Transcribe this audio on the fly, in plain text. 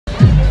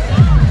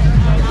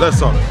Let's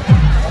up.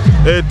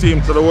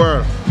 A-Team to the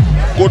world.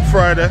 Good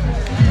Friday.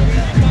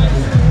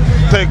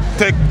 Take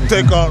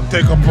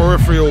a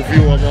peripheral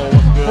view about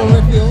what's going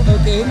on. Peripheral,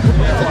 okay.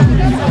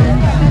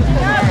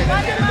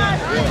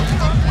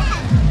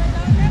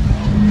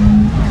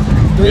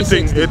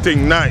 It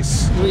think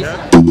nice.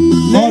 Yeah?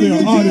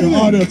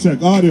 Audio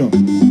check, audio.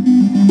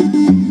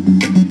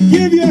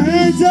 Give your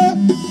hands up.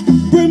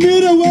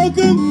 Bermuda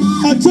welcome.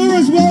 A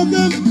tourist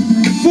welcome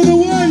for the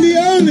one, the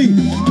only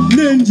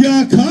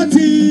Ninja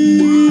Kite.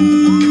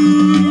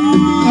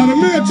 Out of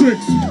Matrix.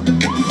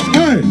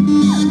 Hey.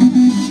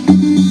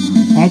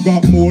 I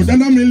got more than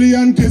 1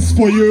 million kisses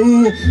for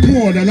you.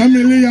 More than 1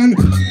 million.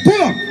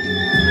 Pull up.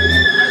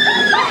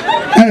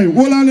 Hey,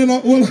 hold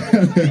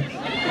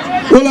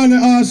on the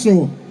R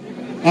show.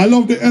 I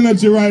love the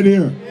energy right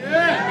here.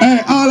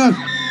 Hey, all that.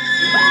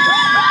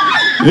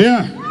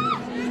 Yeah.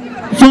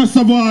 First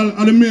of all,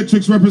 the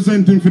Matrix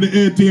representing for the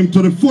A-Team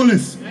to the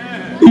fullest.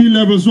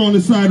 E-Levelz on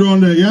the side around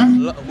there,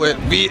 yeah? Wait,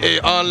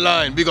 VA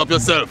Online, big up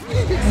yourself.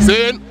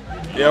 See?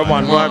 Yeah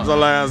man,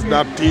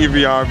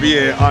 VibesAlliance.tv or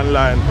VA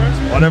Online,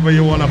 whatever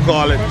you want to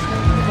call it.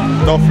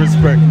 Enough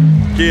respect.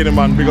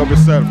 Qianemon, big up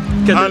yourself.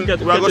 And we're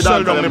going to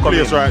shell down the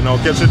place right now.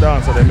 Catch the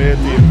dance of the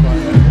A-Team.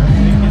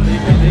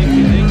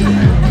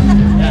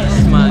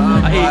 Yes man,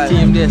 I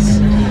A-Team this.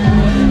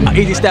 I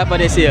easy step on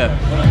this here.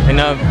 And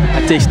I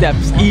take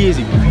steps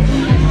easy.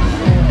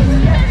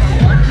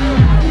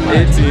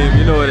 A-Team,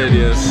 you know what it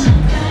is.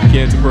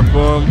 Came to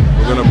perform,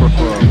 we're gonna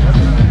perform.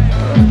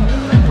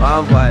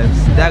 One vibes,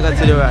 dagger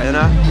to the right, you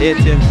know?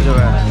 A-Team to the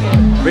right.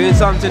 Bringing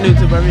something new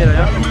to Bermuda, you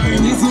know?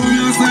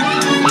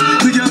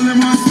 The girl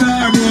them a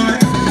star boy,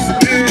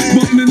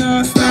 but me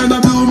not star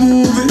the blue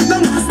movie.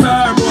 Them a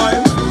star boy,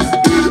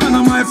 and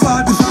on my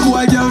 45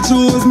 boy girl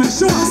chose me.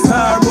 She a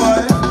star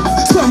boy.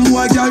 Some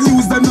boy girl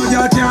use them, no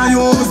girl can't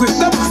use it.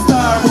 Them a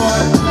star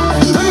boy.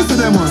 Let me say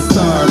them a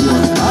star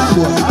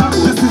boy.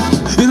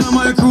 In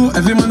my crew,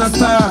 every man a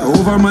star.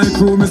 Over my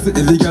crew, me see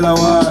every girl a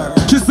war.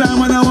 She say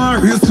man a war,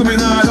 race coming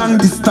her long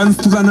distance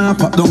to Ghana,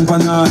 pop down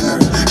pan her.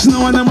 She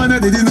no want a man a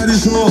dead inna the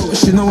show.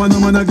 She no want a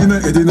man a dinner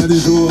head inna the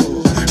show.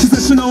 She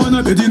say she no want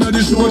a bed inna the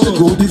show. She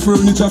go the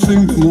furniture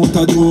fling them out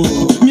a door.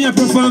 Me a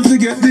perform to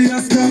get the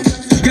Oscar.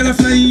 Girl a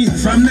fly in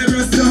from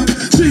Nebraska.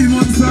 3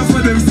 months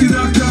after them see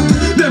doctor.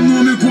 Them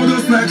know me cold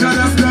just like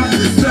Alaska.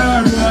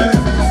 Star boy,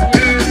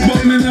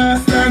 but me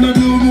not star no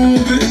blue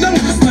movie. Them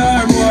a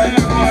star boy.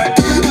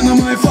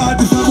 My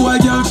 45 boy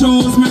girl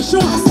chose me, she a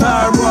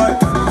star boy.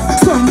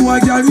 Some boy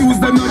girl use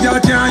them, no girl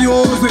can't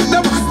use it.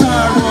 Them a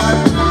star boy.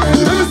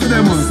 Let me say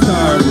them a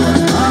star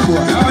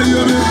boy. I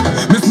hear me.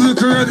 Miss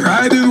Little Red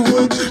riding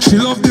wood. She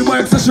love the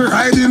bike, so she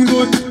riding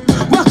good.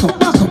 Back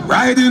up,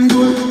 riding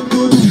good.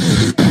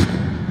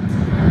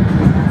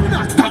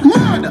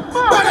 Mad,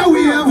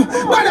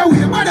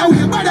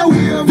 bada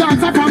wave.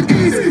 Dance up from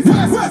east,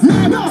 west,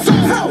 north,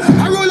 south.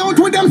 I roll out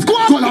with them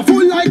squad,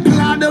 colorful like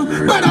plaid.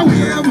 Bada wave.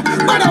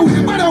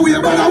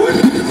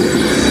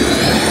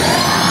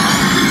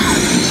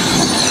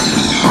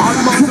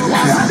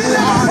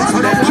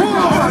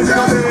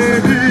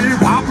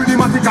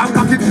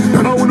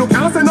 You know no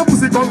can't send no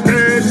pussy come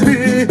catch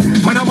me.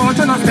 Man a march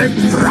and a step,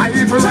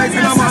 rifle right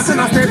and a march and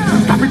a step.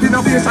 Tap it in a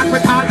face and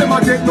with all them a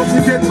get. No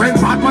forget when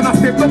bad man a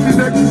step, no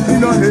forget.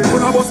 In a head,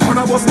 on a bus, clam,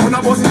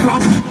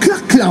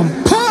 clam,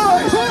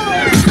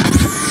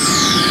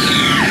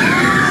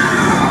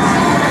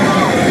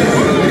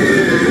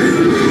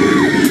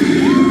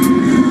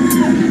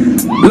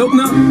 look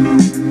now,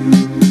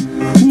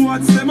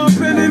 what's them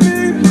up enemy?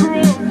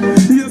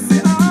 You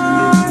see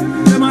all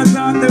them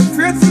attack, them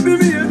afraid to be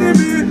me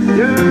enemy.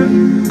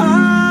 Yeah,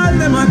 all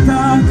them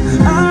attack.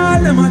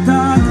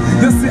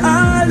 You see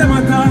all them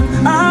attack.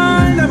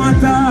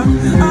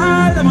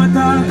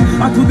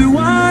 I to the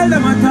wall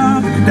them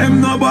attack. Them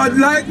no bad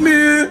like me.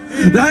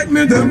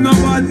 Them no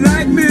bad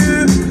like me.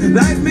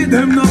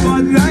 Them no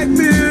bad like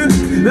me.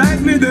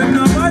 Them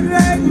no bad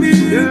like me.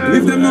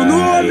 If them no know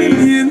what me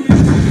mean.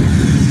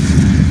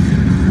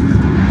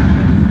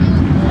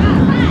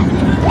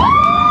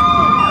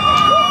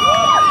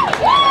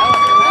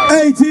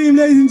 A-Team,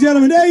 ladies and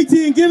gentlemen,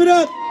 A-Team, give it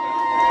up.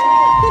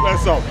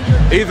 What's up?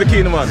 He's the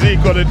Qianemon.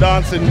 Zico the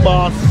dancing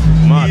boss.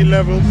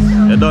 E-Levelz.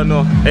 You don't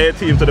know.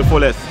 A-Team to the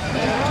fullest.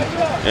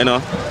 You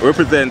know,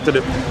 represent to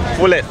the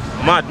fullest.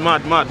 Mad.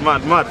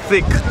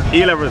 Sick.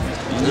 E-Levelz.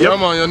 Yeah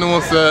man, you know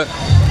say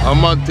a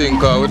mad thing,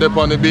 cause we're up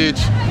on the beach.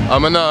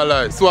 I'm not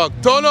lie. Swag,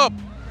 turn up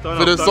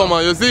for the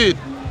summer, you see it?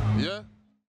 Yeah?